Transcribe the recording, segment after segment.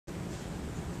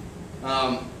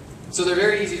So they're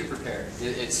very easy to prepare.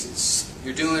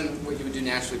 You're doing what you would do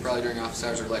naturally probably during office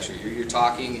hours or lecture. You're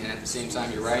talking, and at the same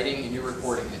time you're writing and you're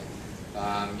recording it.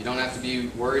 You don't have to be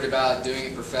worried about doing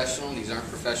it professional. These aren't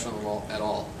professional at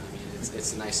all. I mean,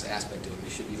 it's a nice aspect of them. They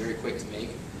should be very quick to make.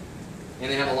 And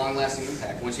they have a long-lasting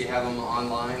impact. Once you have them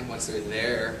online, once they're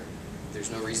there, there's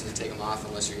no reason to take them off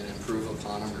unless you're going to improve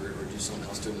upon them or do something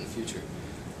else to them in the future.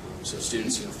 So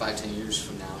students, 5, 10 years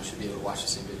from now should be able to watch the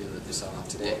same video that they saw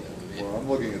today. Well, I'm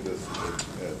looking at this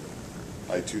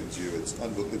at iTunes U.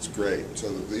 It's great.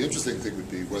 So the interesting thing would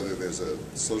be whether there's a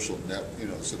social net,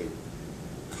 sort of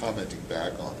commenting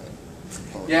back on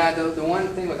it. Yeah, the one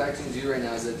thing with iTunes U right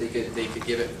now is that they could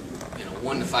give it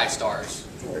 1 to 5 stars.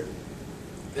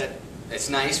 Right. It's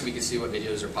nice. We can see what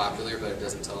videos are popular, but it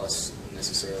doesn't tell us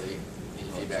necessarily any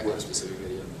feedback on a specific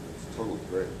video. It's totally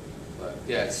great. But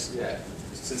yeah,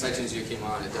 since iTunes U came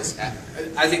on, it does.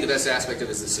 I think the best aspect of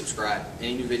it is the subscribe.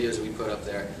 Any new videos that we put up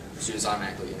there, the students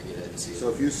automatically going to get it and see it. So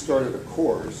if you started a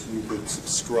course, you could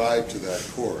subscribe to that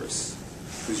course,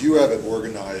 because you have it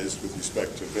organized with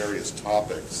respect to various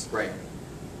topics. Right.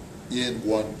 In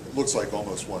one, it looks like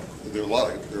almost one. There are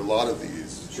a lot of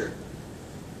these. Sure.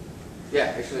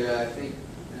 Yeah, actually, I think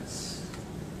that's.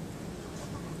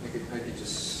 I could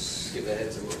just skip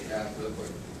ahead to what we have real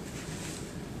quick.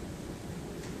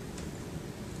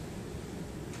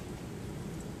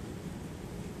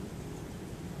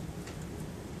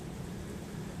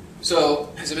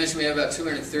 So, as I mentioned, we have about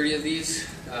 230 of these.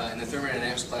 In the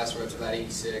thermodynamics class, we're up to about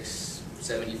 86,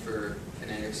 70 for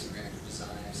kinetics and reactive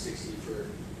design, 60 for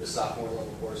the sophomore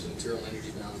level course in material and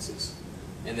energy balances.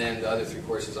 And then the other 3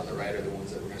 courses on the right are the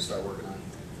ones that we're going to start working on.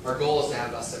 Our goal is to have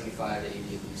about 75 to 80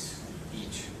 of these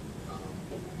each.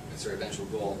 That's our eventual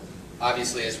goal.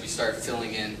 Obviously, as we start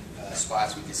filling in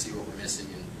spots, we can see what we're missing,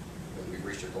 and we've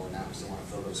reached our goal now. We still want to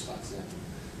fill those spots in.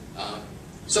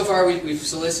 So far, we've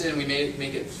solicited and we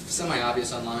make it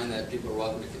semi-obvious online that people are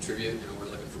welcome to contribute. We're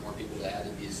looking for more people to add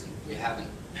to these, and we haven't,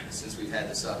 since we've had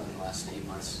this up in the last 8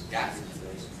 months, gotten any of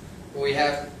those. But we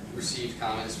have received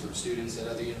comments from students at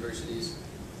other universities.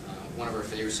 One of our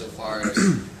favorites so far is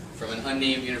from an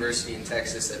unnamed university in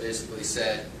Texas that basically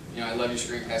said, I love your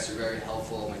screencasts, they're very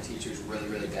helpful. My teacher's really,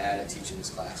 really bad at teaching this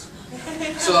class.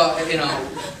 So,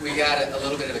 we got a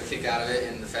little bit of a kick out of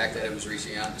it, and the fact that it was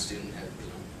reaching out, and the student had,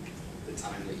 the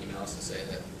time to email us and say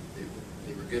that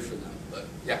they were good for them. But,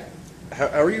 yeah. How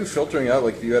are you filtering out,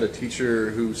 like if you had a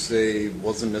teacher who, say,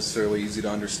 wasn't necessarily easy to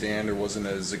understand or wasn't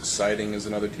as exciting as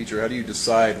another teacher, how do you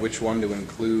decide which one to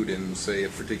include in, say, a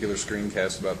particular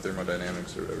screencast about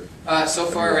thermodynamics or whatever? So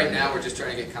far, right now, we're just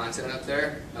trying to get content up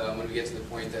there. When we get to the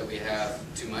point that we have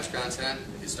too much content,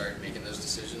 we can start making those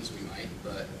decisions, we might.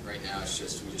 But right now, we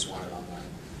just want it online.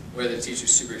 Whether the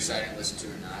teacher's super exciting to listen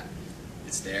to or not,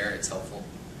 it's there, it's helpful.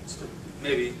 So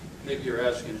maybe you're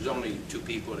asking, there's only 2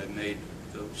 people that made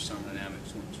those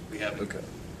thermodynamics ones. We haven't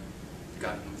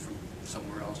gotten them from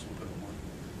somewhere else and put them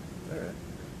on. All right.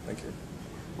 Thank you.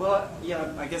 Well,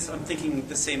 yeah, I guess I'm thinking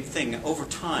the same thing. Over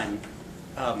time,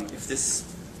 if this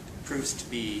proves to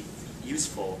be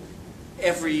useful,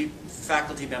 every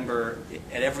faculty member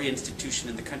at every institution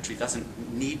in the country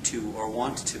doesn't need to or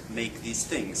want to make these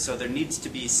things. So there needs to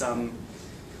be some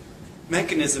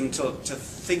mechanism to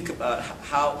think about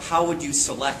how would you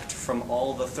select from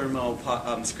all the thermo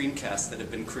screencasts that have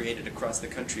been created across the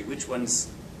country, which ones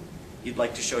you'd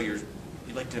like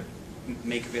to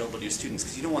make available to your students,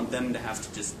 because you don't want them to have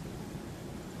to just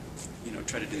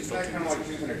try to do the filtering. Is that kind of like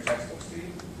using their textbooks, do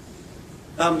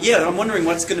you? Yeah, I'm wondering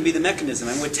what's going to be the mechanism.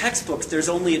 And with textbooks, there's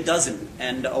only a dozen,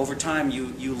 and over time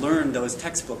you learn those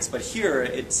textbooks. But here,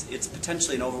 it's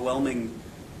potentially an overwhelming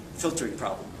filtering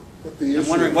problem. I'm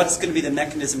wondering what's going to be the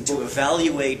mechanism to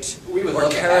evaluate or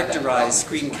characterize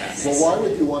screencasts. Well, why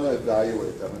would you want to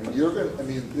evaluate them?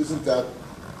 Isn't that,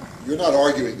 you're not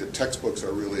arguing that textbooks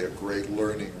are really a great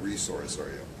learning resource, are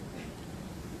you?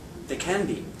 They can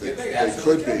be. They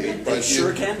could be. They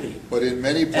sure can be. But in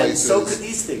many places, and so could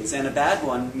these things, and a bad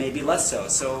one maybe less so.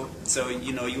 So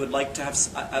you would like to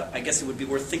have. I guess it would be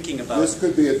worth thinking about. This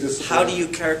could be a discipline. How do you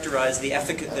characterize the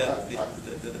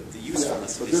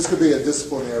usefulness of but these this could be a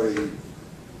disciplinary,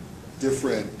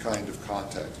 different kind of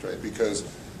context, right? Because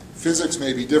physics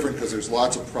may be different because there's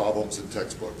lots of problems in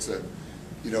textbooks, and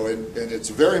and it's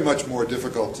very much more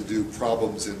difficult to do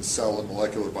problems in cell and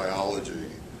molecular biology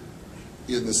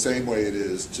in the same way it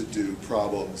is to do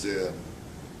problems in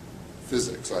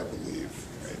physics, I believe,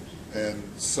 right? And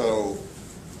so,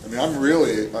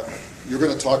 you're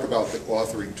going to talk about the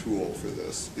authoring tool for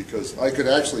this, because I could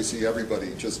actually see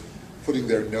everybody just putting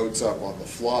their notes up on the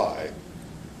fly,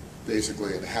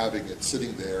 basically, and having it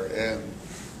sitting there, and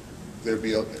there'd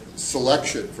be a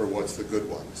selection for what's the good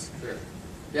ones. Sure.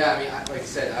 Yeah, I mean, like I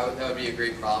said, that would be a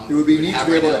great problem. It would be neat to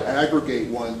be able Right to aggregate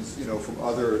ones, from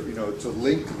other, to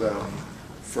link them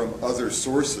from other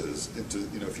sources into,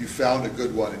 if you found a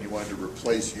good one and you wanted to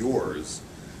replace yours,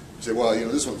 you say, well,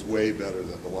 this one's way better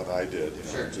than the one I did.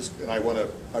 Sure. And I want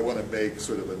to make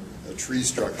sort of a tree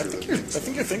structure that I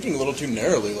think you're thinking a little too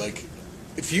narrowly. Like,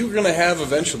 if you're going to have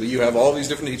eventually, you have all these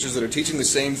different teachers that are teaching the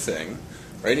same thing,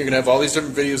 right? And you're going to have all these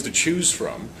different videos to choose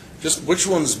from. Just which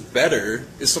one's better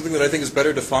is something that I think is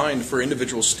better defined for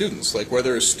individual students. Like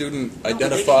whether a student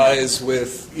identifies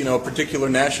with, a particular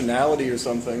nationality or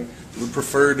something, would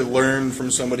prefer to learn from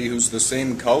somebody who's the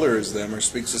same color as them or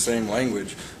speaks the same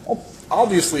language.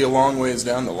 Obviously, a long ways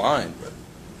down the line, but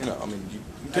you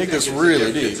take this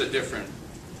really deep. It's a different.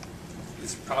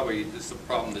 It's a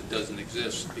problem that doesn't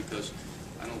exist because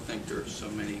I don't think there's so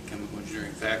many chemical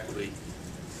engineering faculty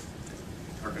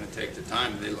are going to take the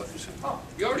time, and they look and say, oh,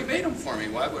 you already made them for me.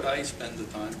 Why would I spend the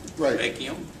time making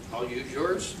them? I'll use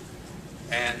yours.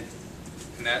 And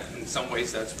that, in some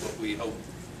ways, that's what we hope,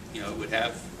 it would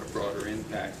have a broader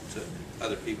impact to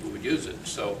other people who would use it.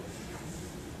 So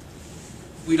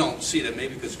we don't see that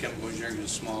maybe because chemical engineering is a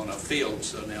small enough field,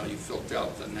 so now you filter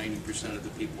out the 90% of the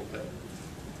people that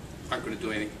aren't going to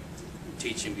do any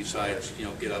teaching besides,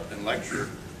 get up and lecture.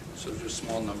 So there's a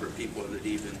small number of people that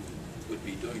even would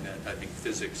be doing that. I think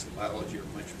physics and biology are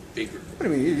much bigger. I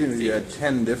mean, you had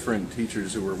 10 different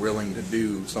teachers who were willing to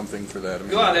do something for that. I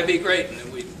mean, God, that'd be great, and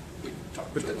then we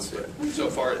talk to them. But so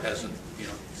far, it hasn't.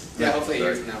 Yeah, hopefully a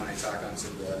year from now, when I talk on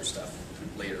some of the other stuff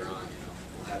later on,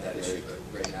 we'll have that issue.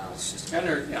 But right now, it's just. And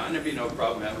there'd be no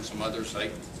problem having some other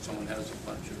site. Someone has a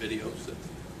bunch of videos that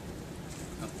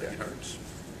I don't think it hurts.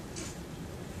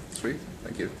 Sweet,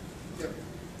 thank you. Yep.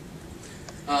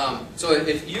 So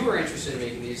if you were interested in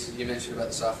making these, you mentioned about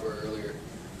the software earlier.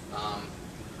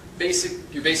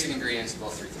 Your basic ingredients of all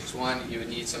three things. One, you would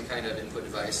need some kind of input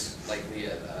device, likely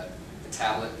a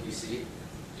tablet PC.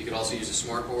 You could also use a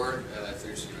smart board. If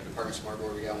there's a department smart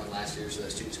board, we got one last year, so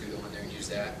that students could go in there and use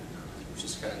that, which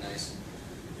is kind of nice.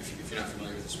 If you're not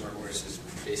familiar with the smart board, it's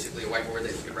just basically a whiteboard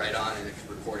that you can write on and it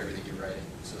can record everything you're writing.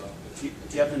 So, do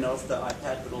you happen to know if the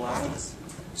iPad would allow this?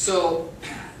 So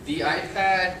the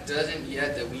iPad doesn't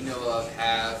yet that we know of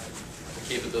have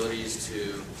the capabilities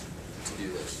to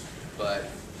do this, but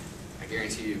I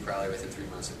guarantee you probably within 3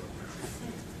 months it will.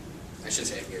 I shouldn't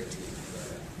say I guarantee,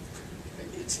 but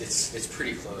it's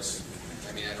pretty close.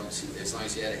 I mean, I don't see, as long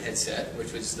as you had a headset,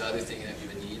 which was the other thing that you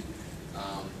would need.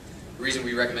 The reason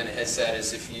we recommend a headset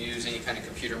is if you use any kind of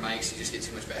computer mics, you just get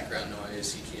too much background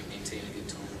noise, you can't maintain a good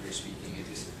tone when you're speaking.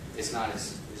 It's not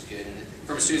as good. And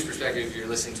from a student's perspective, if you're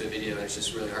listening to a video and it's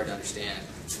just really hard to understand,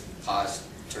 pause,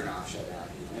 turn off, shut down,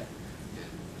 and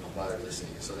don't bother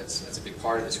listening. So that's a big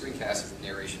part of the screencast is the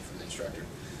narration from the instructor.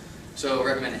 So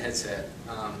recommend a headset.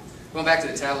 Going back to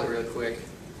the tablet real quick,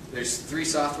 there's 3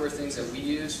 software things that we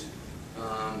use.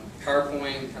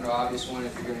 PowerPoint, kind of obvious one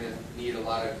if you're going to need a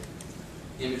lot of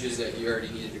images that you already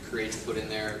needed to create to put in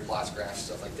there, plots, graphs,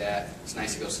 stuff like that. It's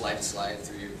nice to go slide to slide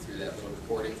through that little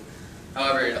recording.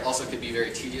 However, it also could be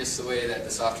very tedious the way that the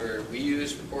software we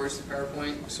use records to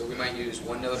PowerPoint. So we might use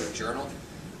OneNote or Journal,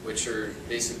 which are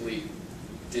basically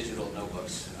digital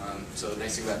notebooks. So the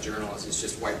nice thing about Journal is it's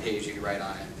just white page you can write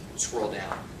on it, scroll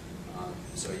down.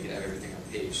 So you can have everything on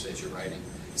the page that you're writing.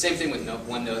 Same thing with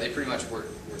OneNote. They pretty much work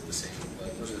the same,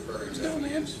 but those are the programs that we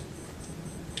use.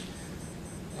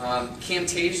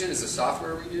 Camtasia is the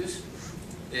software we use.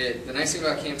 The nice thing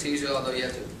about Camtasia, although you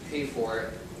have to pay for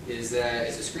it, is that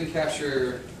it's a screen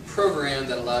capture program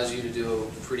that allows you to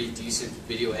do pretty decent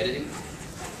video editing.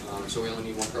 So we only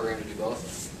need one program to do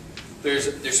both. There's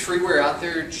freeware out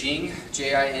there. Jing,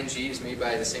 J-I-N-G, is made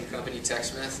by the same company,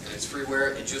 TechSmith, and it's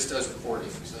freeware. It just does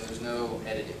recording, so there's no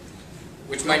editing,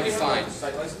 which might be fine.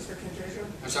 Site license for Camtasia?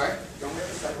 I'm sorry? Don't we have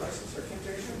a site license for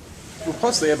Camtasia? Well,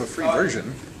 plus they have a free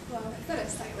version. Well, it's not a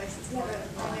site license, we have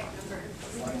a client number.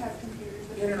 We do have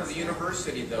computers. No, the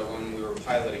university, though, when we were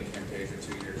piloting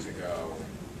Camtasia 2 years ago,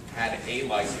 had a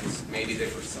license. Maybe they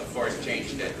were, so far as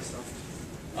changed it.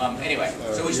 Anyway,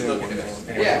 so we should look into this.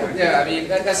 Anyway. Yeah. I mean,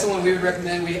 that's the one we would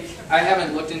recommend. I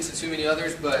haven't looked into too many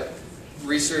others, but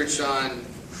research on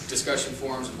discussion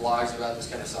forums and blogs about this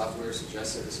kind of software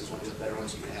suggests that this is one of the better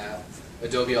ones you can have.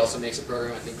 Adobe also makes a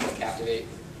program, I think, called Captivate,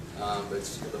 but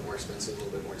it's a little bit more expensive, a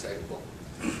little bit more technical.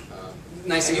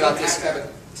 Nice thing about this. You don't have to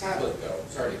have a tablet, though.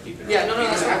 Sorry to keep interrupting. Yeah, no, You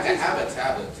don't have to that's have a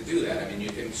tablet to do that. I mean,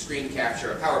 you can screen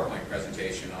capture a PowerPoint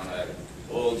presentation on an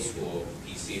old school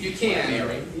PC. You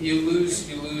can. You lose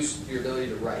your ability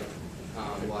to write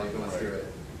while you're going through it.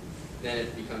 then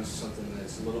it becomes something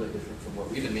that's a little bit different from what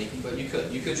we've been making. But you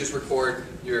could just record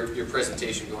your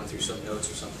presentation going through some notes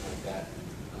or something like that.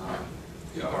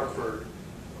 Or for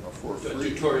For a free.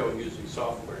 tutorial using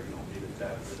software, you don't need a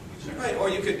tablet. Right, or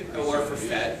you could, or for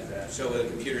FED, so with the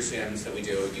computer sims that we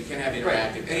do, you can have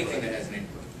interactive, anything that has an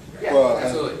input. Yeah, Well, and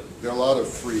absolutely. there are a lot of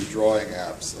free drawing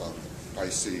apps I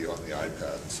see on the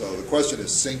iPad. So the question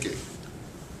is syncing,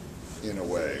 in a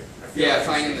way, Yeah,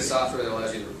 finding the software that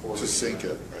allows you to record. to sync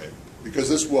it, right? Because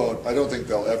this won't, I don't think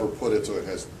they'll ever put it so it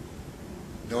has,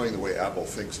 knowing the way Apple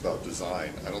thinks about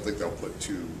design, I don't think they'll put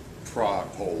two prong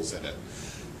holes in it.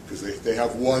 Because they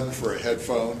have one for a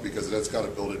headphone, because that's got a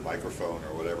built-in microphone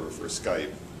or whatever for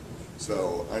Skype.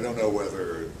 So I don't know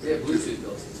whether. They have Bluetooth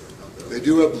built into it, don't they? They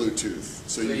do have Bluetooth,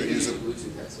 so you can can use a it.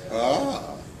 Bluetooth headset.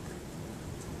 Ah,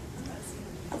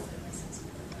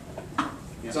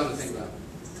 Something to think about.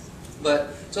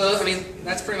 But, so, I mean,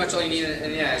 that's pretty much all you need.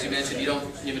 And yeah, as you mentioned, you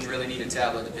don't even really need a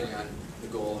tablet depending on the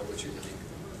goal or what you're doing.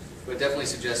 But definitely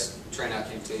suggest trying out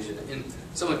Camtasia. And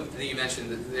someone, I think you mentioned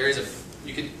that there is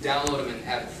you can download them and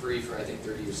have it free for, I think,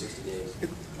 30 or 60 days.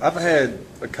 I've had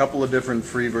a couple of different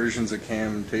free versions of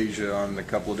Camtasia on a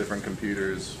couple of different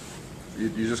computers. You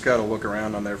just got to look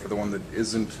around on there for the one that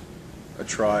isn't a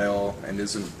trial and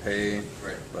isn't pay.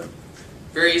 Right. But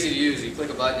Very easy to use. You click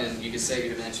a button and you can say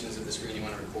your dimensions of the screen you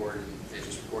want to record, and it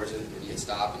just records it, and you hit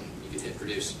stop, and you can hit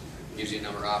produce. It gives you a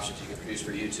number of options. You can produce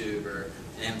for YouTube or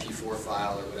an MP4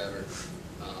 file or whatever.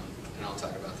 And I'll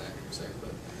talk about that in a second.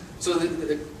 But so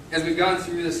as we've gone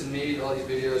through this and made all these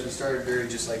videos, we started very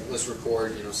just like, let's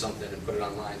record something and put it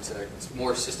online. It's a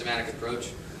more systematic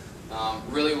approach.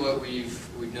 Really what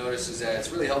we've noticed is that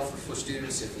it's really helpful for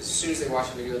students if as soon as they watch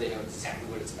a video, they know exactly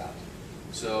what it's about.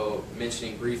 So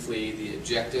mentioning briefly the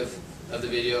objective of the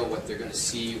video, what they're going to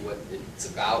see, what it's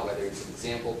about, whether it's an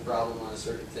example problem on a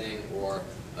certain thing or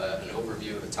an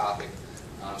overview of a topic,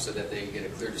 so that they can get a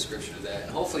clear description of that.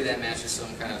 And hopefully that matches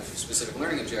some kind of specific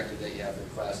learning objective that you have in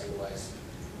class, otherwise,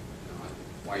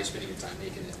 why are you spending your time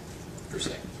making it, per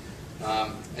se.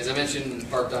 As I mentioned and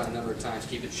harped on a number of times,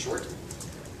 keep it short.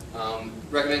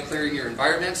 Recommend clearing your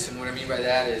environment, and what I mean by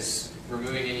that is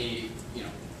removing any,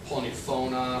 pulling your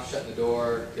phone off, shutting the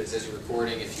door, because as you're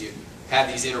recording, if you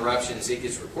have these interruptions, it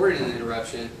gets recorded in an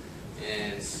interruption,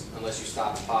 and unless you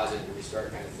stop and pause it and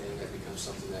restart kind of thing, that becomes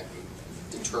something that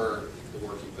can deter the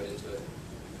work you put into it.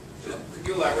 Could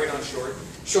you elaborate on short?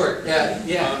 Short,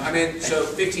 yeah. I mean, so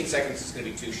 15 seconds is going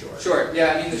to be too short. Short,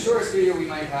 yeah. I mean, the shortest video we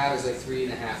might have is like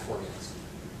 3.5, 4 minutes.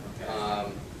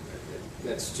 Okay.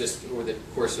 That's just over the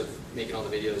course of making all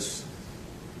the videos.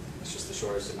 It's just the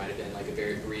shortest. It might have been like a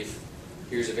very brief.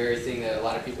 Here's a very thing that a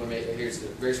lot of people are making. Here's a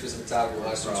very specific topic a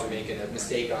lot of students are making a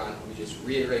mistake on. We just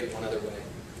reiterate one other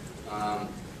way.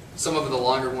 Some of the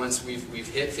longer ones we've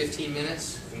hit 15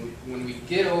 minutes. And when we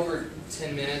get over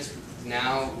 10 minutes,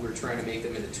 now we're trying to make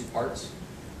them into 2 parts.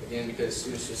 Again, because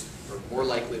students just are more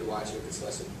likely to watch it if it's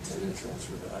less than 10 minutes.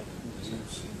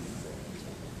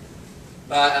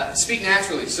 Speak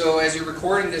naturally. So as you're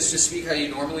recording this, just speak how you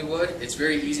normally would. It's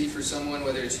very easy for someone,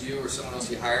 whether it's you or someone else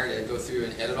you hire, to go through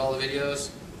and edit all the videos,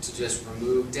 to just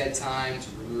remove dead time, to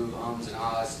remove ums and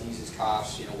ahs, sneezes,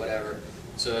 coughs, whatever.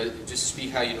 So just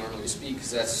speak how you normally speak,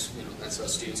 because that's how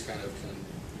students kind of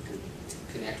can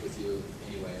connect with you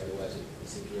anyway. Otherwise, it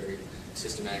seems very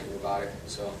systematic and robotic.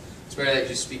 So it's better that you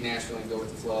just speak naturally and go with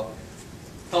the flow.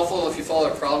 Helpful if you follow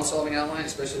a problem-solving outline,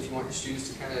 especially if you want your students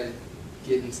to kind of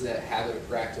get into that habit of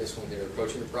practice when they're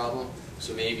approaching the problem.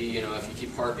 So maybe, if you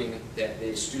keep harping that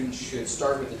the students should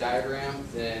start with the diagram,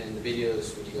 then in the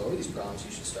videos, when you go over these problems,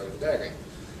 you should start with the diagram.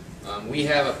 We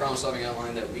have a problem-solving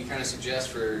outline that we kind of suggest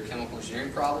for chemical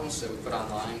engineering problems that we put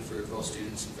online for both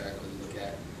students and faculty to look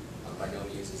at. By no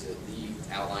means is it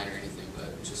the outline or anything, but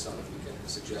it's just something we can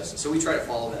suggest. And so we try to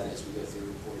follow that as we go through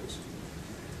recordings.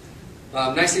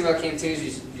 Nice thing about Camtasia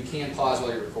is you can pause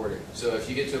while you're recording. So if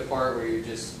you get to a part where you've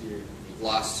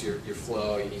lost your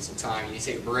flow, you need some time, you need to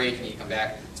take a break, and you come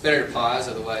back, it's better to pause.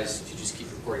 Otherwise, if you just keep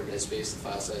recording dead space, the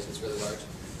file size gets really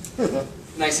large.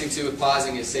 Nice thing too with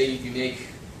pausing is, say you make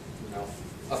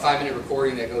a 5-minute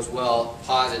recording that goes well,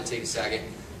 pause it, take a second,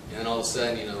 and then all of a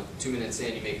sudden, 2 minutes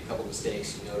in, you make a couple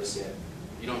mistakes, you notice it.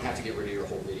 You don't have to get rid of your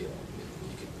whole video.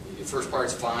 The first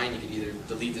part's fine. You can either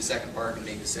delete the second part and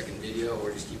make the second video,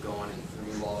 or just keep going and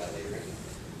remove all that later.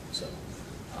 So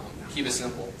keep it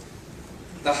simple.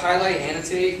 The highlight,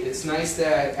 annotate, it's nice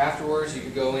that afterwards you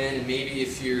could go in and maybe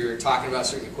if you're talking about a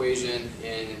certain equation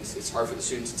and it's hard for the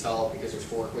students to tell because there's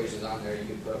 4 equations on there, you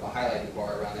can put up a highlighting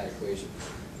bar around that equation.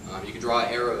 You can draw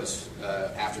arrows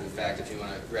after the fact if you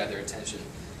want to grab their attention.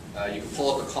 You can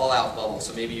pull up a call-out bubble.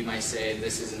 So maybe you might say,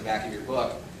 this is in the back of your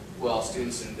book, well,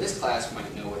 students in this class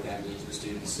might know what that means, but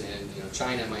students in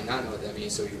China might not know what that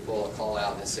means, so we can pull a call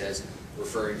out that says,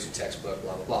 referring to textbook,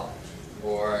 blah, blah, blah.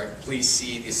 Or, please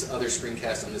see this other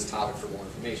screencast on this topic for more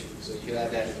information. So you could add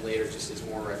that in later just as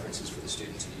more references for the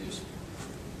student to use,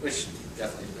 which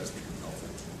definitely does become helpful.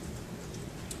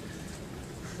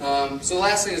 So the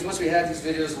last thing is, once we have these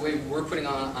videos, the way we're putting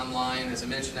on online, as I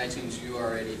mentioned, iTunes U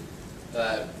already,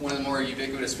 one of the more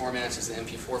ubiquitous formats is the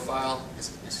MP4 file.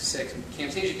 As I said,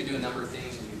 Camtasia can do a number of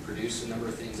things, and you can produce a number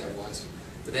of things at once.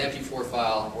 But the MP4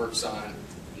 file works on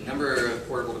a number of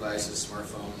portable devices,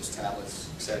 smartphones, tablets,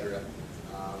 etc.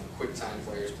 QuickTime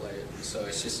players play it. So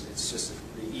it's just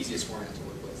the easiest format to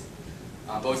work with.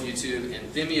 Both YouTube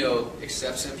and Vimeo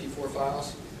accepts MP4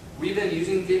 files. We've been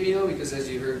using Vimeo because, as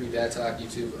you heard me bad talk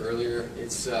YouTube earlier,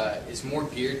 it's more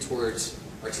geared towards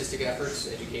artistic efforts,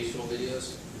 educational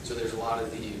videos. So there's a lot of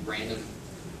the random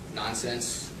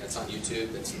nonsense that's on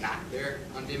YouTube that's not there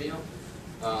on Vimeo.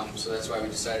 So that's why we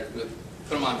decided to put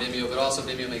them on Vimeo, but also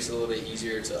Vimeo makes it a little bit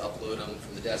easier to upload them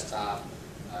from the desktop,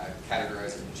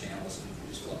 categorize them in channels, and we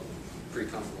just feel pretty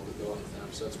comfortable to go with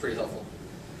them. So it's pretty helpful.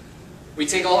 We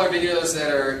take all our videos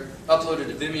that are uploaded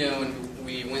to Vimeo, and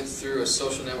we went through a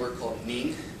social network called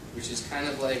Ning, which is kind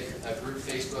of like a group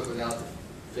Facebook without the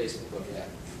Facebook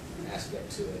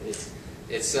aspect to it.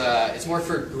 It's more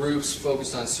for groups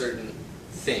focused on certain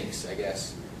things, I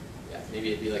guess. Yeah,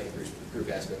 maybe it'd be like a group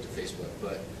aspect of Facebook,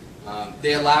 but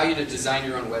they allow you to design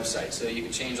your own website, so you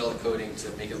can change all the coding to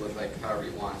make it look like however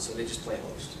you want. So they just play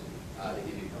host. They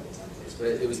give you a couple templates, but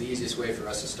it was the easiest way for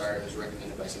us to start. It was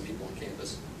recommended by some people on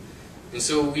campus. And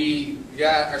so we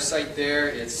got our site there.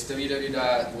 It's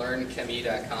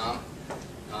www.learnchemie.com.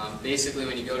 Basically,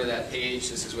 when you go to that page,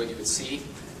 this is what you would see.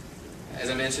 As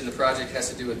I mentioned, the project has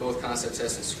to do with both concept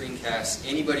tests and screencasts.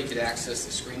 Anybody could access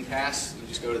the screencast. You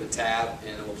just go to the tab,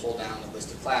 and it will pull down the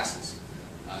list of classes.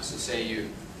 So say you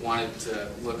wanted to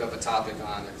look up a topic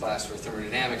on a class for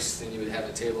thermodynamics, then you would have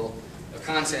a table of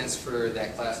contents for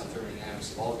that class on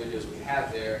thermodynamics. All the videos we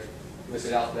have there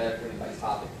listed alphabetically by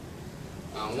topic.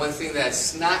 One thing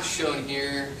that's not shown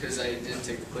here, because I didn't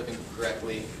take the clipping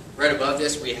correctly, right above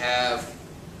this we have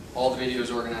all the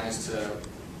videos organized to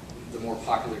the more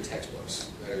popular textbooks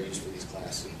that are used for these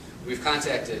classes. And we've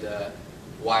contacted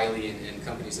Wiley and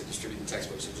companies that distribute the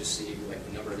textbooks to just see like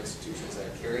the number of institutions that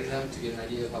are carrying them to get an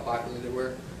idea of how popular they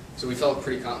were. So we felt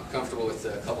pretty comfortable with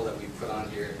the couple that we put on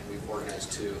here, and we've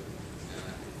organized two and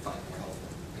found it more helpful.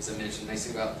 As I mentioned, the nice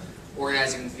thing about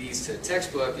organizing these to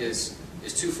textbook is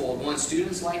twofold. One,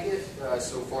 students like it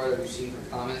so far that we've seen from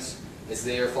comments. As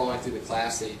they are following through the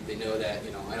class, they know that,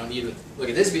 I don't need to look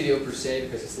at this video per se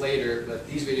because it's later, but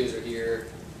these videos are here.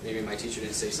 Maybe my teacher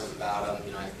didn't say something about them,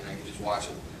 and I can just watch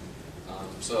them.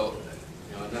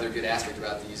 Another good aspect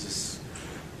about these is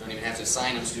you don't even have to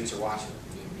assign them, students are watching them.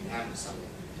 You can have them assign them.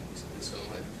 So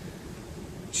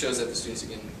it shows that the students,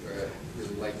 again,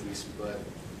 really like these. But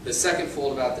the second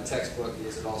fold about the textbook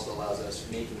is it also allows us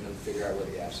making them figure out where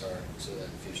the gaps are so that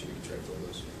in the future we can try to fill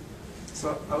those.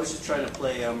 So I was just trying to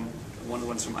play one of the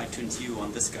ones from iTunes U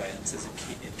on this guy, and it says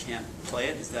it can't play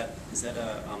it. Is that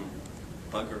a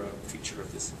bug or a feature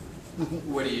of this?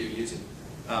 What are you using?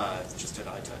 It's just at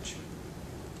iTouch.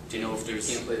 Do you know if there's...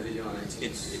 You can't play the video on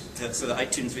iTunes. So the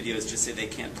iTunes videos just say they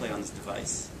can't play on this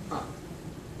device. Huh.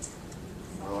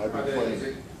 Well, I've been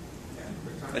playing.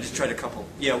 I just tried a couple.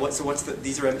 Yeah. So what's the?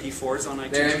 These are MP4s on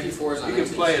iTunes. They're MP4s on You iTunes.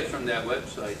 can play it from that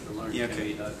website,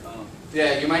 thelearnchemie.com.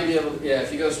 Yeah, you might be able to,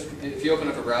 if you open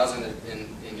up a browser in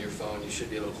your phone, you should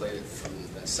be able to play it from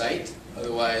that site.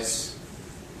 Otherwise,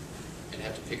 you'd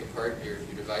have to pick apart your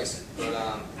device. But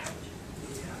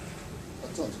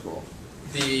That sounds cool.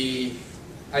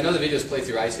 I know the videos play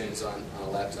through iTunes on a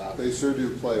laptop. They sure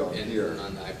do play on and here.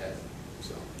 on the iPad.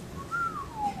 So,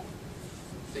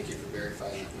 thank you for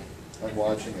verifying that. I'm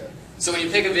watching it. So when you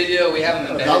pick a video, we have them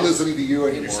I'm embedded. not listening to you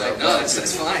in your anymore. site. No,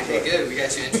 that's fine. Hey, good. We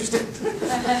got you interested.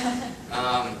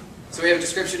 So we have a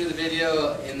description of the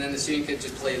video, and then the student could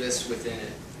just play this within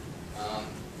it.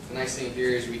 The nice thing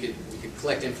here is we could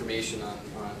collect information on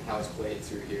how it's played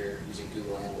through here using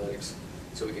Google Analytics,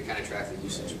 so we could kind of track the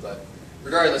usage. But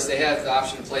regardless, they have the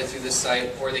option to play through this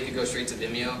site, or they could go straight to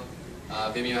Vimeo.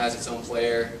 Vimeo has its own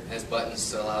player, has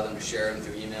buttons to allow them to share them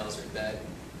through emails or embed.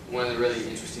 One of the really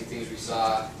interesting things we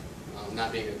saw,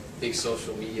 not being a big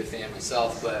social media fan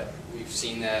myself, but we've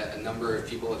seen that a number of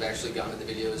people have actually gone to the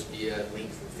videos via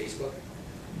link from Facebook.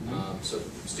 So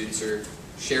students are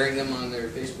sharing them on their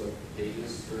Facebook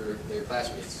pages for their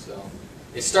classmates. So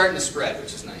it's starting to spread,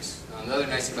 which is nice. The other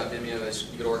nice thing about Vimeo is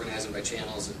you could organize them by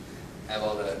channels and have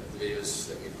all the videos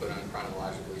that we put on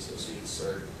chronologically, so students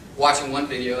are watching one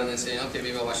video and then saying, okay,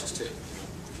 maybe I'll watch this too.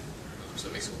 So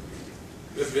it makes it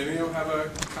Does Vimeo have a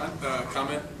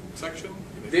comment section?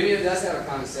 Vimeo does have a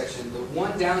comment section. The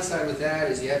one downside with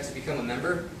that is you have to become a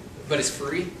member, but it's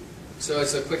free. So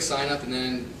it's a quick sign up, and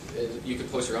then you can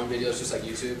post your own videos just like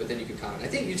YouTube, but then you can comment. I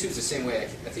think YouTube's the same way.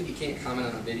 I think you can't comment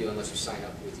on a video unless you sign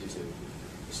up with YouTube.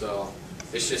 So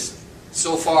it's just,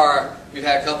 so far, we've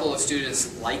had a couple of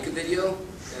students like a video.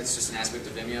 It's just an aspect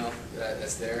of Vimeo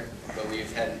that's there, but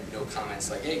we've had no comments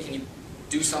like, hey, can you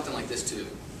do something like this too?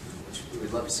 Which we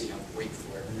would love to see. I'm waiting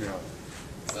for it. Yeah.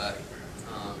 But,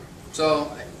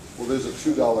 Well, there's a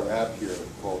 $2 app here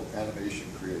called Animation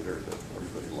Creator that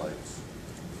everybody likes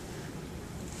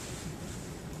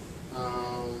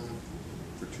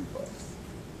for $2.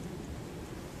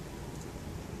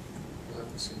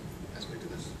 let's see, aspect of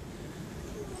this.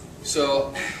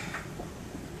 So,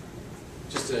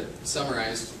 just to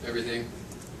summarize everything,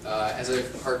 as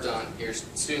I've harped on here,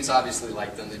 students obviously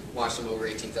like them. They've watched them over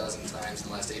 18,000 times in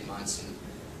the last 8 months, and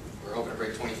we're hoping to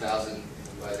break 20,000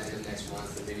 by the end of next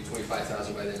month, and maybe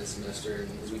 25,000 by the end of the semester.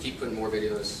 And as we keep putting more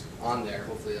videos on there,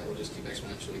 hopefully that will just keep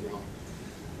exponentially growing.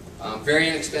 Very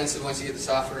inexpensive once you get the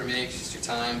software to make, it's just your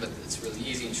time, but it's really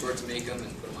easy and short to make them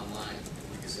and put them online.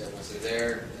 Like I said, once they're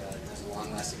there, it has a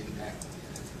long-lasting impact.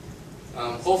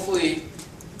 Hopefully,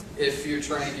 if you're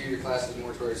trying to gear your classes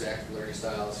more towards active learning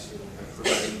styles,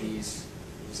 providing these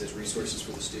as resources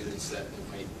for the students that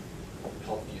might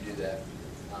help you do that.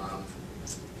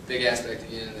 Big aspect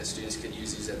again that students can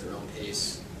use these at their own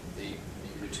pace. Maybe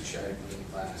they're too shy to come in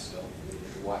class, so they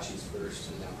can watch these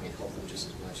first, and that might help them just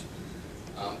as much.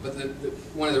 But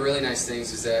one of the really nice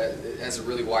things is that it has a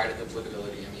really wide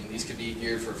applicability. I mean, these could be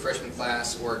geared for a freshman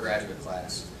class or a graduate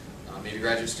class. Maybe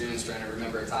graduate students trying to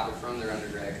remember a topic from their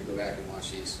undergrad could go back and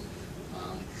watch these.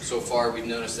 So far, we've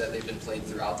noticed that they've been played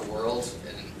throughout the world,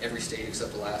 in every state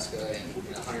except Alaska, and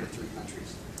in 103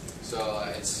 countries. So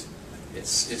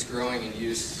it's growing in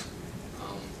use,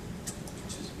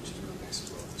 which is really nice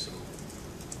as well. So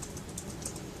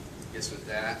I guess with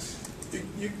that.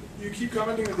 You keep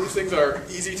commenting that these things are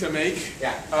easy to make.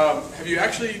 Yeah. Have you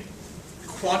actually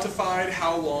quantified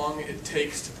how long it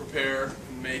takes to prepare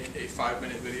and make a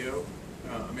 5-minute video?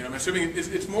 I mean, I'm assuming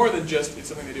it's more than just it's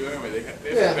something they do anyway. They have to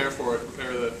prepare for it,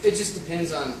 prepare the... It just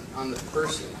depends on the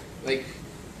person. Like,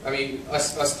 I mean,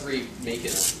 us three making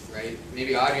it, right?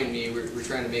 Maybe Audrey and me, we're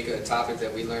trying to make a topic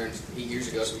that we learned 8 years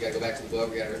ago, so we got to go back to the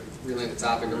book, we got to relearn the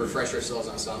topic, or refresh ourselves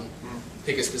on something.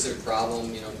 Pick a specific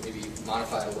problem, maybe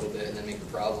modify it a little bit, and then make the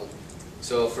problem.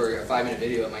 So for a 5-minute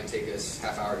video, it might take us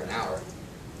half hour to an hour.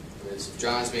 Whereas if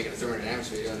John's making a thermodynamics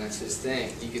video and that's his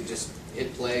thing, he could just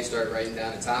hit play, start writing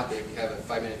down a topic, have a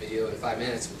 5-minute video in 5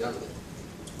 minutes, and be done with it.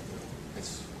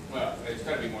 Well, it's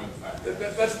got to be more than 5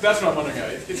 minutes. That's what I'm wondering.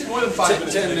 It's more than 5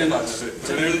 minutes. 10 minutes.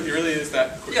 It really is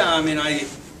that quick. Yeah, I mean, I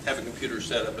have a computer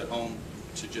set up at home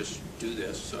to just do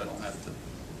this, so I don't have to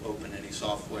open any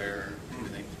software.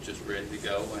 Everything's just ready to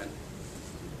go, and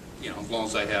as long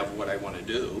as I have what I want to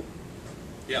do,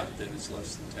 yeah, then it's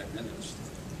less than 10 minutes.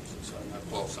 So I've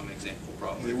called some example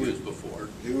problem we've used before.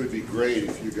 It would be great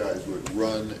if you guys would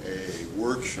run a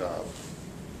workshop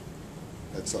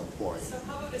at some point. So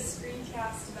how about a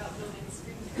screencast about building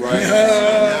screencasts? Right.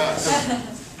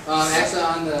 Actually,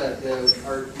 on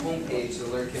our homepage, the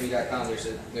learnkimmie.com,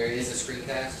 there is a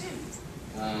screencast.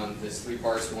 There's 3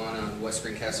 parts. 1 on what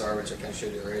screencasts are, which I kind of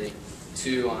showed you already.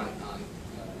 2 on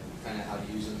kind of how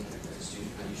to use them as a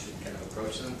student, how you should kind of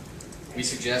approach them. We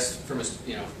suggest, from as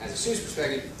a student's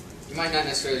perspective, you might not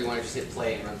necessarily want to just hit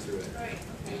play and run through it. Right.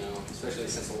 Especially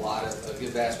since a good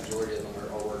vast majority of them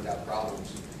are worked out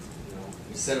problems.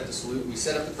 We set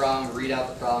up the problem, read out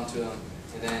the problem to them,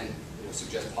 and then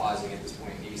suggest pausing at this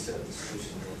point. Maybe set up the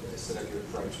solution a little bit, set up your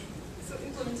approach. So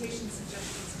implementation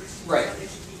suggestions for students, Right. how they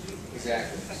should be using it.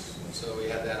 Exactly. So we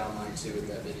have that online too with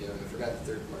that video. And I forgot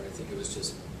the third part. I think it was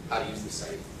just how to use the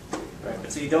site.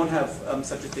 Right. So you don't have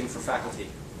such a thing for faculty,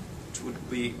 which would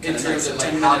be In kind terms nice. of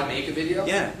like 10 how minute, to make a video?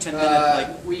 Yeah,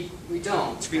 10-minute we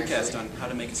don't. screencast actually. on how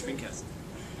to make a screencast.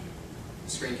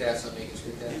 Screencast on making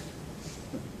screencast.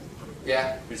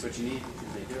 Yeah. Here's what you need.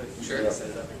 They do it. You Sure. set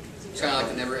it up. It's kind of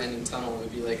like a never-ending tunnel. It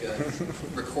would be like a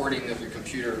recording of your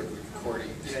computer recording.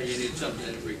 Yeah, you need something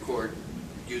to record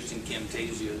using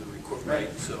Camtasia to record, right?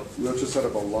 So We'll just set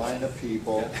up a line of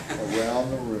people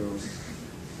around the room.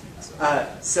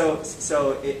 So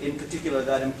in particular,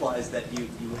 that implies that you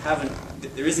haven't.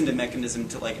 There isn't a mechanism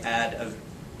to add a.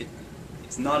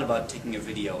 It's not about taking a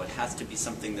video. It has to be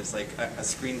something that's like a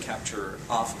screen capture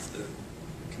off of the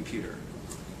computer.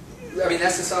 I mean,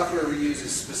 that's the software we use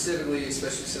specifically,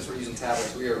 especially since we're using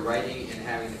tablets. We are writing and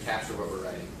having to capture what we're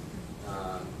writing.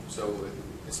 So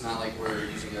it's not like we're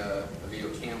using a video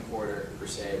camcorder per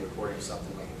se, recording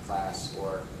something like a class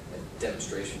or a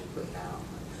demonstration we're putting out.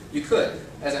 You could,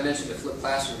 as I mentioned, the flipped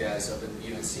classroom guys up at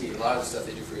UNC, a lot of the stuff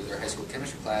they do for their high school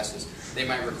chemistry classes, they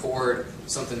might record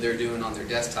something they're doing on their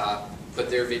desktop, put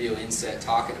their video inset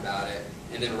talking about it,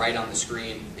 and then write on the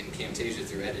screen in Camtasia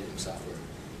through editing software.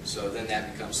 So then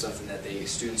that becomes something that the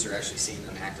students are actually seeing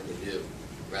them actively do,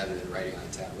 rather than writing on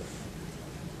a tablet.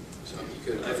 So you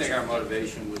could. I think our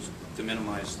motivation was to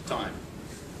minimize the time.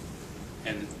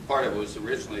 And part of it was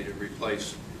originally to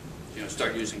replace,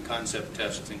 start using concept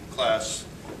tests in class.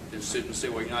 And students say,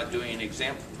 well, you're not doing any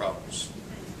example problems.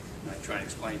 And I try and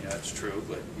explain, yeah, that's true,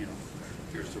 but,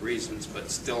 here's the reasons. But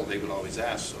still, they would always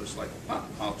ask. So it's like, well,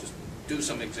 I'll just do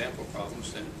some example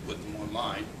problems and put them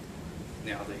online.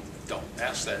 Now they don't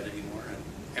ask that anymore.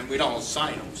 And we don't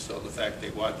assign them, so the fact they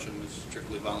watch them is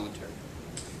strictly voluntary.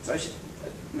 So I should,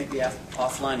 maybe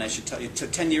offline I should tell you, so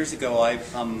 10 years ago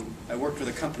I worked with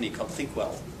a company called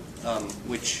Thinkwell,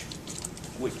 which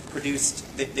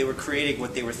produced, they were creating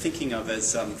what they were thinking of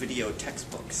as video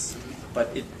textbooks. But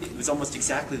it was almost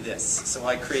exactly this. So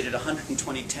I created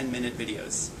 120 10-minute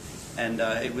videos. And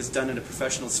it was done in a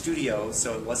professional studio,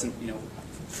 so it wasn't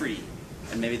free.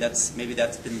 And maybe that's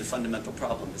been the fundamental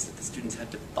problem, is that the students had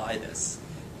to buy this.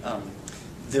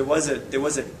 There was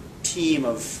a team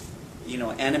of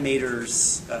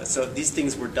animators. So these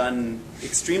things were done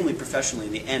extremely professionally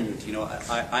in the end.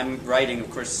 I'm writing,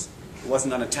 of course, it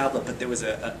wasn't on a tablet, but there was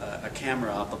a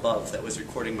camera up above that was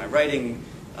recording my writing,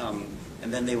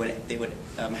 and then they would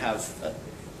have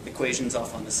equations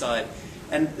off on the side.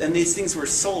 And these things were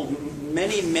sold.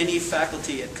 Many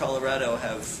faculty at Colorado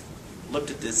have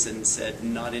looked at this and said,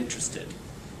 not interested.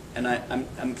 And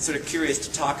I'm sort of curious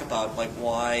to talk about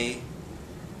why,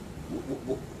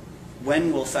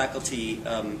 when will faculty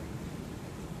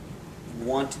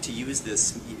want to use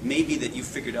this? Maybe that you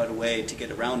figured out a way to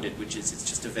get around it, which is it's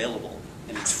just available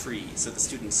and it's free, so the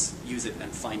students use it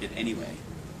and find it anyway.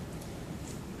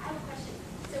 I have a question.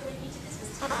 So when you did this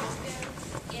was 10 years ago,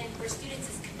 and were students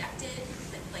as conducted,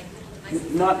 like little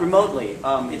devices? Not remotely.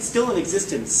 It's still in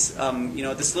existence.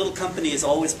 This little company has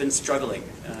always been struggling.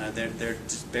 They're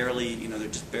just barely, they're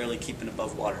just barely keeping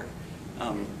above water.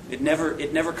 It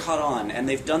never caught on, and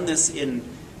they've done this in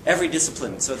every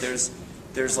discipline. So there's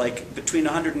like between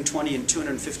 120 and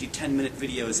 250 10-minute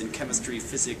videos in chemistry,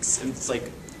 physics, and it's like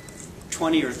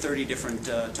 20 or 30 different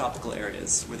topical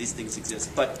areas where these things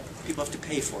exist. But people have to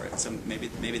pay for it, so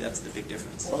maybe that's the big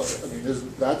difference. Well,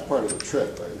 that's part of the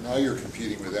trick, right? Now you're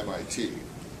competing with MIT,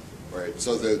 right?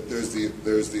 So there's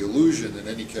the illusion in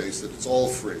any case that it's all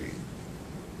free,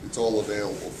 it's all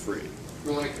available free.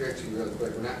 We want to correct you real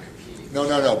quick. We're not competing. No,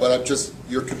 but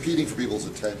you're competing for people's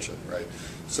attention, right?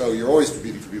 So you're always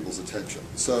competing for people's attention.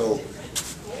 So,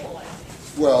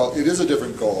 well, it is a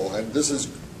different goal, and this is,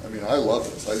 I love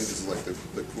this. I think this is like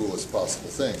the coolest possible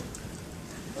thing.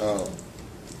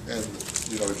 And,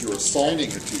 if you're assigning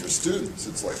it to your students,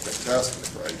 it's like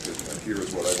fantastic, right? And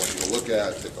here's what I want you to look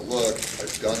at, take a look,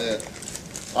 I've done it.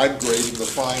 I'm grading the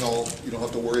final. You don't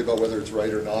have to worry about whether it's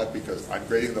right or not because I'm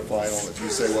grading the final. If you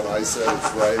say what I said,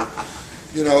 it's right.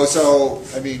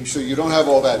 So you don't have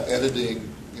all that editing,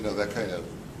 that kind of.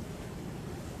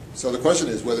 So the question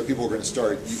is whether people are going to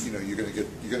start.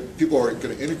 People are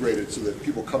going to integrate it so that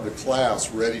people come to class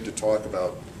ready to talk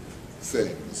about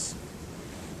things.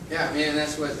 Yeah, and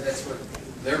that's what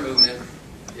their movement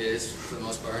is for the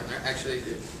most part. And they're actually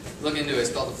look into it.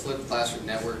 It's called the Flipped Classroom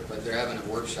Network, but they're having a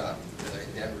workshop in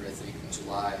Denver, I think, in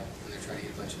July, and they're trying to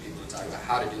get a bunch of people to talk about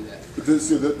how to do that. But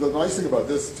the nice thing about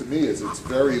this to me is it's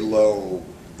very low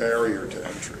barrier to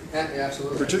entry. Yeah,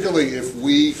 absolutely. Particularly if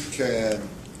we can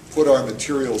put our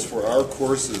materials for our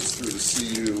courses through the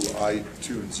CU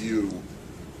iTunes U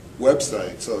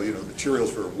website. So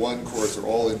materials for one course are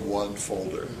all in one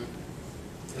folder. Mm-hmm.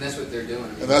 And that's what they're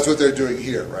doing. And that's what they're doing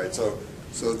here, right? So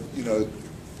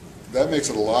that makes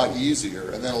it a lot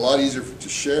easier, and then a lot easier to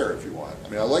share if you want.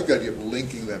 I like the idea of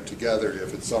linking them together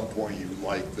if at some point you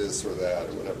like this or that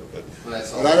or whatever. But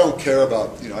I don't care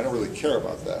about, I don't really care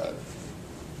about that.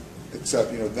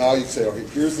 Except, now you say, okay,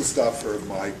 here's the stuff for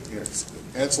my,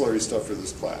 ancillary stuff for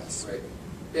this class. Right.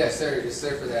 Yeah, it's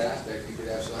there for that aspect. You could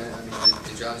absolutely,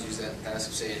 and John's used that in the past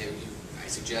of saying, hey, I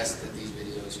suggest that these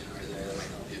videos, are there that might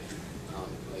help you.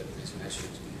 But as you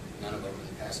mentioned, none of them in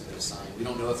the past have been assigned. We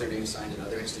don't know if they're being assigned at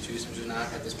other institutions or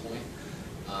not at this point.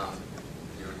 I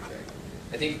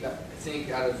think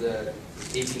out of the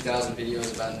 18,000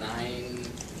 videos, about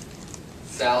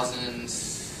 9,000,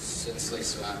 since like,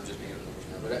 so I'm just making numbers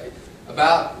now, but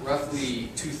about roughly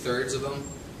 2/3 of them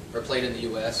are played in the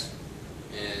U.S.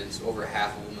 and over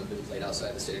half of them have been played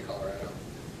outside the state of Colorado.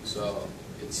 So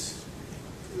it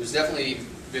was definitely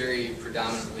very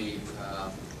predominantly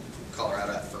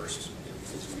Colorado at first,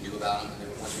 because we knew about them, and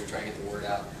then once we were trying to get the word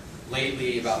out.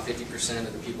 Lately, about 50%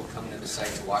 of the people coming to the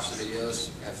site to watch the videos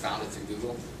have found it through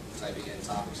Google, typing in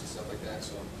topics and stuff like that.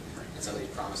 So that's at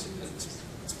least promising that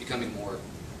it's becoming more.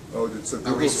 Oh, so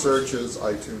Google searches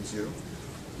iTunes U?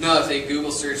 No, if they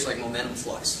Google search like Momentum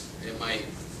Flux, it might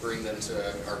bring them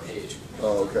to our page.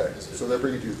 Oh, okay. So that's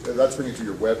bringing you to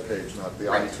your web page, not the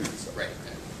iTunes site. Right.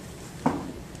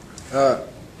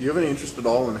 Do you have any interest at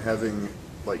all in having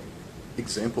like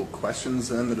example questions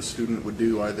then that a student would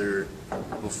do either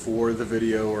before the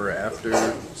video or after,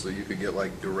 so you could get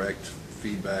like direct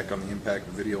feedback on the impact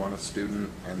of video on a student,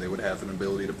 and they would have an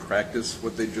ability to practice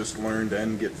what they just learned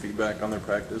and get feedback on their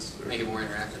practice? Or? Make it more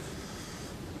interactive.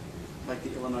 Like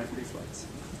the Illinois free flights.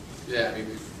 Yeah, I mean,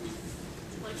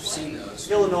 we've seen those.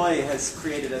 Illinois has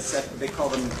created a set, they call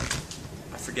them,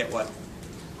 I forget what,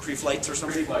 free flights or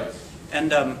something? Free flights.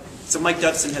 And so Mike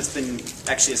Dudson has been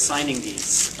actually assigning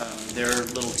these. They're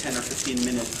little 10 or 15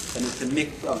 minute, and it's a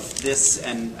mix of this,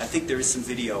 and I think there is some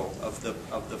video of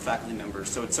the faculty members.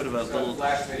 So it's sort of a little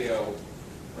flash video.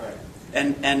 Right.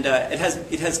 And it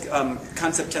has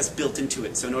concept tests built into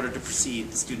it. So in order to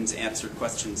proceed, the students answer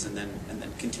questions and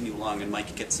then continue along, and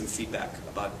Mike gets some feedback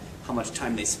about how much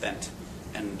time they spent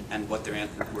and what their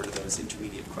answers were to those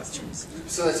intermediate questions.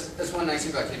 So that's one nice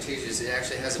thing about Camtasia is it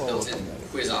actually has a built-in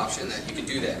quiz option that you can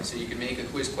do that. So you can make a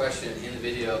quiz question in the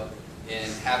video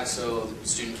and have it so the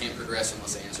student can't progress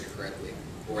unless they answer it correctly,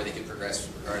 or they can progress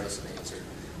regardless of the answer.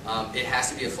 It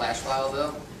has to be a flash file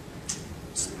though.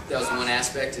 That was one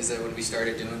aspect, is that when we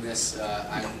started doing this,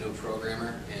 I'm no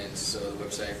programmer, and so the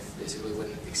website basically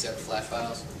wouldn't accept flash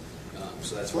files.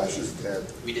 So that's why Flash is dead.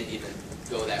 we didn't even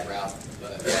go that route.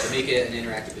 But yeah, to make it an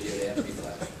interactive video, they have to be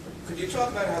flash. Could you talk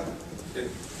about how,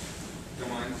 don't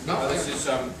mind, how this has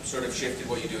sort of shifted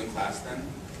what you do in class then?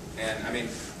 And I mean,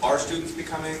 are students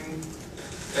becoming,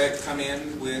 come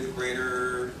in with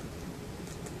greater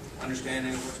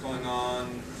understanding of what's going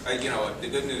on? You know, the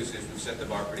good news is we've set the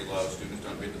bar pretty low. Students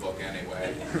don't read the book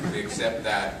anyway. We accept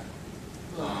that.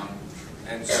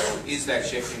 And so is that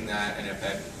shifting that? And if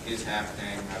that is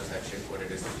happening, how does that shift what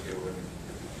it is that you do with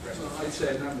the rest of the I'd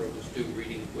say a number of us do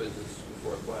reading quizzes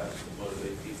before class to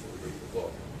motivate people to read the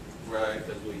book. Right.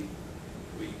 Because we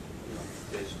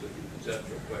basically do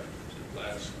conceptual questions in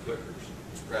class and clickers.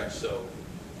 Right. So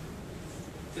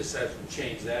this hasn't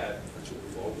changed that. That's what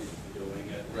we've always been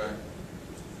doing. And, Right.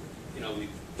 you know, we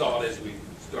thought as we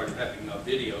started having enough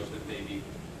videos that maybe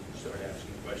start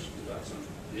asking questions about some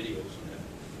videos and then,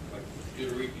 like,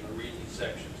 read these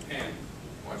sections and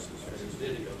watch these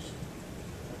videos.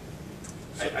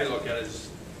 I look at it as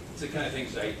it's the kind of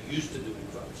things I used to do in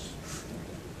class.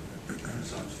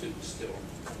 Some students still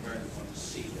want to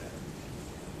see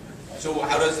that. So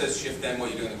how does this shift then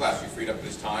what you do in the class? You freed up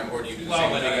this time, or do you do the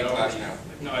same thing in class now?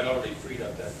 No, I'd already freed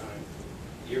up that time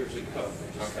years ago.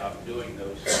 I just stopped doing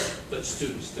those, but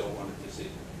students still wanted to see.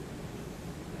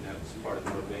 And that's part of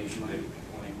the motivation. They would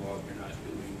complain, well, you're not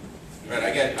doing.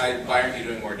 Right, why aren't you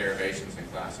doing more derivations in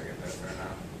class? I get that fair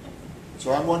enough.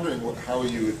 So I'm wondering how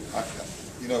you would,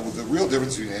 you know, the real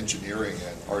difference between engineering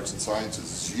and arts and sciences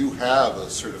is you have a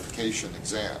certification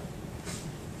exam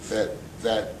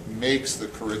that makes the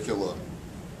curriculum,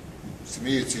 to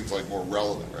me it seems like more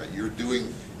relevant, right? You're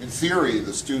doing, in theory,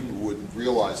 the student would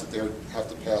realize that they have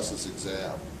to pass this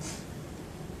exam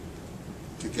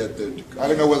to get the, I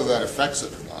don't know whether that affects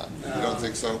it or not. No. You don't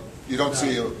think so? You don't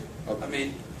see I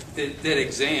mean, that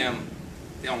exam,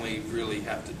 they only really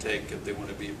have to take if they want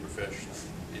to be a professional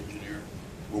engineer.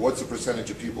 well, what's the percentage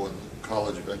of people in the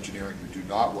College of Engineering who do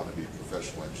not want to be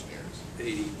professional engineers?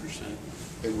 80%.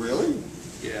 It really?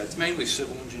 Yeah, it's mainly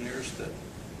civil engineers that,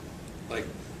 like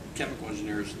chemical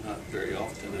engineers, not very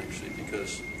often actually,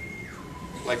 because,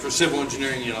 like for civil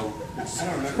engineering, you know, I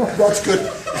don't remember. That's good.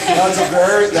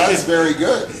 That is very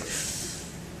good.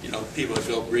 You know, people that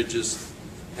build bridges,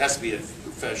 it has to be a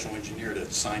professional engineer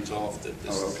that signs off that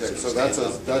this. Oh, okay, so stands that's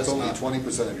up, but it's only not.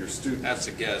 20% of your students. That's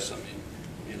a guess. I mean,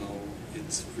 you know,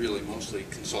 it's really mostly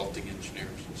consulting engineers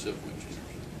and civil engineers.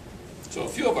 So a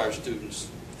few of our students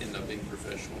end up being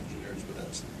professional engineers, but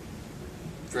that's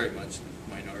very much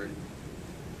the minority.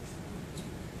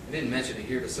 I didn't mention it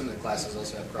here, but some of the classes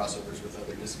also have crossovers with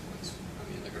other disciplines.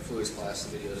 I mean, like our fluids class,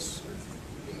 the videos are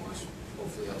being watched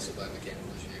hopefully also by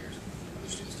mechanical engineers, other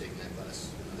students taking that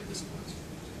class in other disciplines.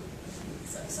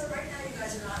 So right now you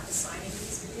guys are not assigning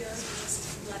these videos, you're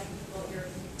just letting people,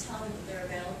 you're telling them that they're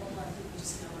available, letting people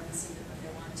just go and see them if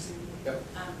they want to. Yep.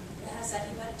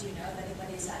 Do you know if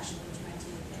anybody's actually trying to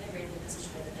integrate them as a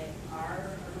that they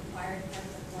are a required part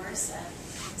of the course. And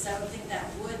so I would think that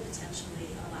would potentially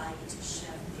allow you to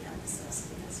shift the emphasis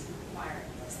because you require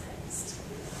those things to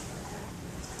be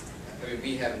I mean,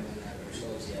 we haven't done that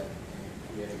ourselves yet.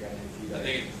 We haven't gotten any feedback. I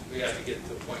think we have to get to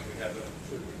the point we have a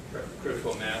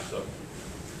critical mass of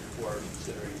for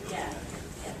considering. Yeah.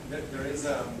 There is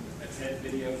a TED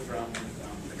video from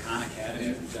the Khan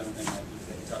Academy, the gentleman that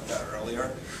you talked about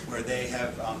earlier, where they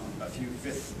have a few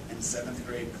 5th and 7th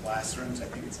grade classrooms, I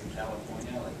think it's in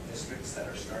California, like districts that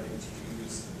are starting to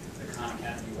use the Khan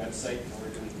Academy website for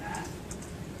doing math.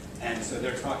 And so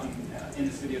they're talking, in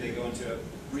this video they go into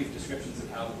brief descriptions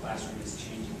of how the classroom is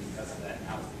changing because of that, and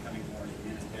how it's becoming more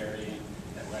humanitarian,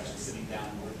 that we're actually sitting down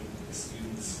and working with the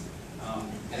students.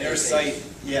 Their site,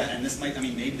 yeah, and this might, I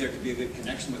mean, maybe there could be a good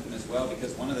connection with them as well,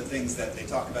 because one of the things that they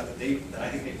talk about that I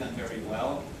think they've done very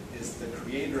well is the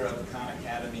creator of the Khan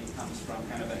Academy comes from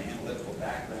kind of an analytical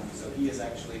background, so he is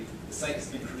actually, the site has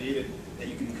been created that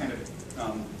you can kind of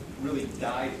really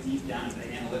dive deep down into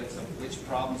the analytics of which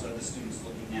problems are the students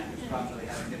looking at, which problems are they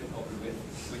having difficulty with,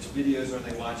 which videos are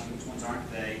they watching, which ones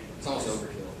aren't they. It's almost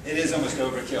overkill. It is almost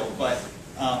overkill, but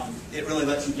it really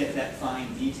lets you get that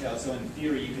fine detail. So in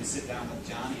theory, you can sit down with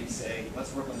Johnny and say,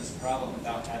 let's work on this problem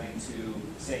without having to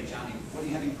say, Johnny, what are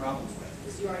you having problems with?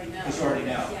 Because you already know. Because you already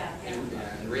know. Yeah,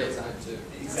 in real time, too.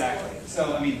 Exactly.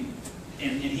 So, I mean,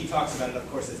 and he talks about it, of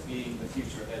course, as being the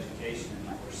future of education, and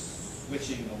that we're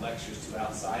switching the lectures to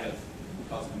outside of, he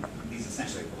calls them these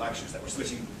essentially the lectures, that we're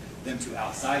switching them to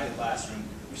outside the classroom,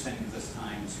 which then gives us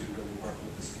time to really work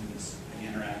with the students and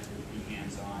interact and be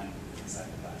hands-on inside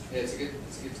the classroom. Yeah, it's a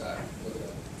good time. Look it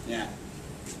up. Yeah.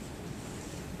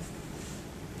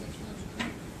 Thanks for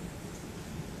mentioning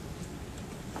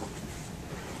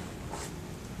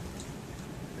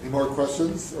Any more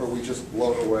questions, or are we just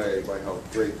blown away by how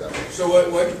great that is? So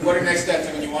what are next steps?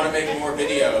 I mean, you want to make more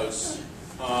videos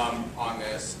on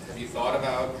this. Have you thought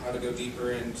about how to go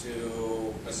deeper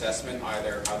into assessment,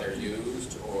 either how they're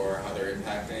used or how they're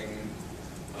impacting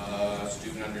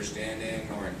student understanding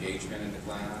or engagement in the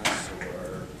class?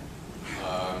 Or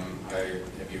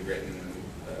have you written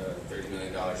a $30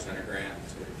 million Center grant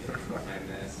to get behind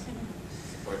this?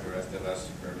 Support the rest of us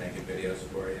for making videos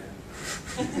for you.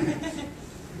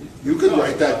 You could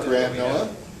write that grant, Noah.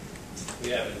 We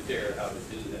haven't figured out how to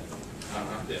do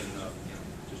that. Been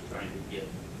just trying to get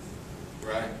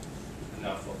Right.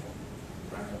 enough of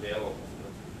them available.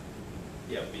 But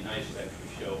yeah, it'd be nice to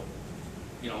actually show.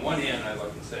 On one hand, I'd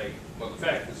like to say, well, the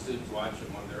fact that students watch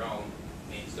them on their own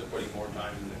means they're putting more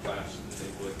time in the class than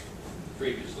they would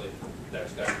previously.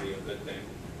 That's got to be a good thing.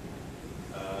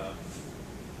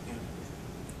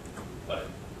 But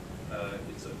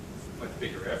it's a much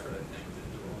bigger effort, I think, to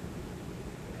do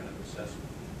a kind of assessment.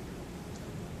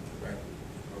 Right.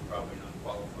 We're probably not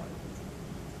qualified.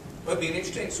 Well, it'd be an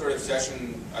interesting sort of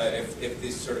session, if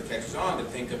this sort of catches on, to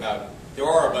think about, there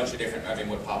are a bunch of different, I mean,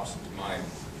 what pops into mind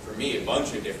for me, a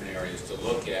bunch of different areas to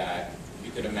look at.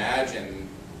 You could imagine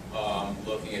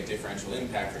looking at differential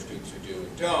impact for students who do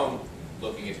and don't,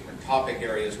 looking at different topic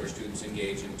areas where students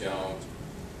engage and don't,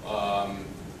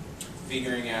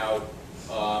 figuring out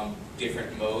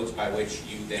different modes by which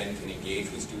you then can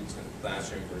engage with students in the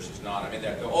classroom versus not. I mean,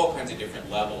 there are all kinds of different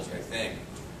levels, I think,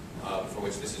 for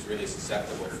which this is really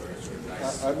susceptible for a sort of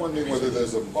nice. I'm wondering whether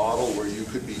there's a model where you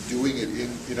could be doing it in,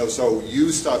 so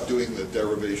you stop doing the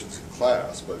derivations in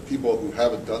class, but people who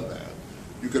haven't done that,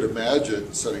 you could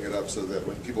imagine setting it up so that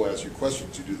when people ask you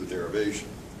questions, you do the derivation.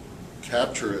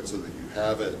 Capture it so that you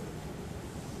have it,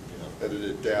 edit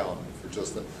it down for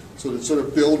just that. So to sort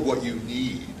of build what you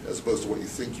need as opposed to what you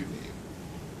think you need.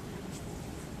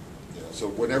 So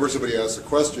whenever somebody asks a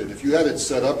question, if you had it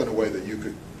set up in a way that you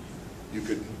could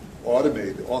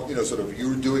automate, sort of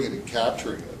you're doing it and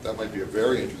capturing it, that might be a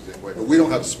very interesting way. But we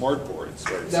don't have smart boards,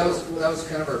 right? That was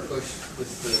kind of our push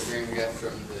with the grant we got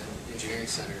from the engineering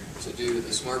center to do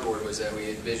the smart board, was that we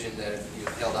envisioned that if you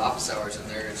held office hours in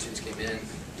there and students came in,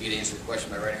 you could answer the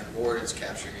question by writing on the board, it's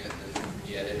capturing it, and then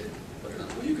you edit it, put it on.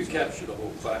 Well, you could capture the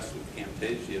whole class with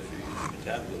Camtasia if you're using a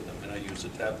tablet. I mean, I use a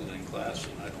tablet in class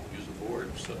and I don't use a board,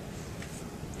 so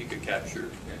you could capture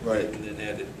Right. and then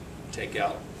edit, take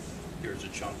out, here's a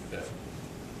chunk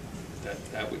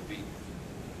that would be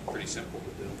pretty simple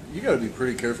to do. You got to be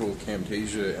pretty careful with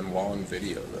Camtasia and long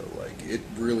video, though. Like, it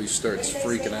really starts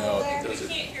freaking out. Does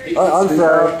it? I'm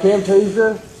sorry,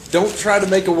 Camtasia? Don't try to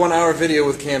make a 1-hour video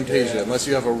with Camtasia unless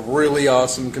you have a really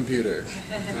awesome computer.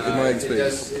 In my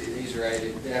experience. He's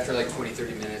right. After like 20,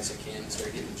 30 minutes, it can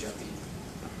start getting jumpy.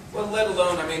 Well, let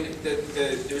alone, I mean,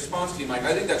 the response to you, Mike,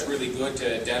 I think that's really good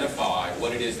to identify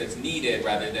what it is that's needed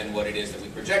rather than what it is that we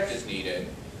project as needed.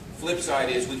 Flip side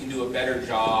is we can do a better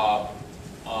job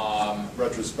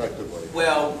retrospectively.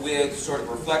 Well, with sort of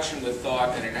reflection with thought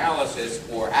and analysis,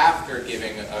 or after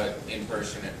giving an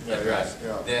in-person address,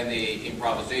 yeah. than the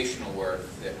improvisational work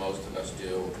that most of us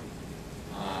do.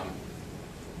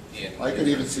 I could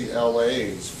even see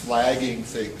LAs flagging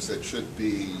things that should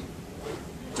be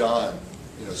done,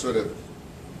 you know, sort of,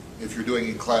 if you're doing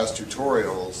in-class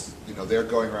tutorials, you know, they're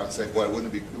going around saying, boy, it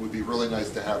would be really nice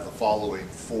to have the following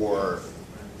for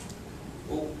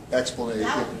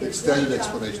explanation, extended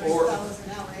explanation. Well,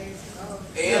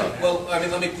 I mean,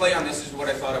 let me play on this. Is what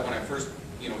I thought of when I first,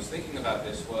 was thinking about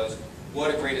this, was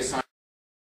what a great assignment.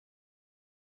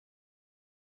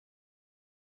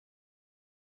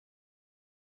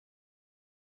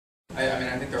 I mean,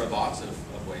 I think there are lots of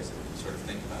ways that we can sort of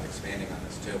think about expanding on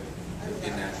this too,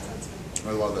 in that.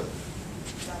 I love it.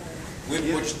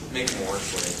 Which makes more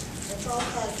ways. It's all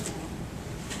fun.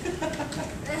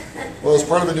 Well, as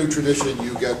part of a new tradition,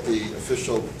 you get the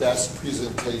official Best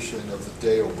Presentation of the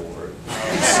Day award.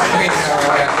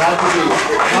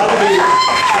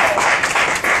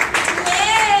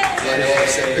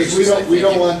 Because we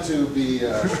don't want to be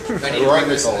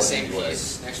heretical the same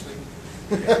piece next week.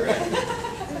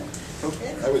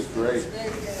 That was great.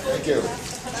 Thank you.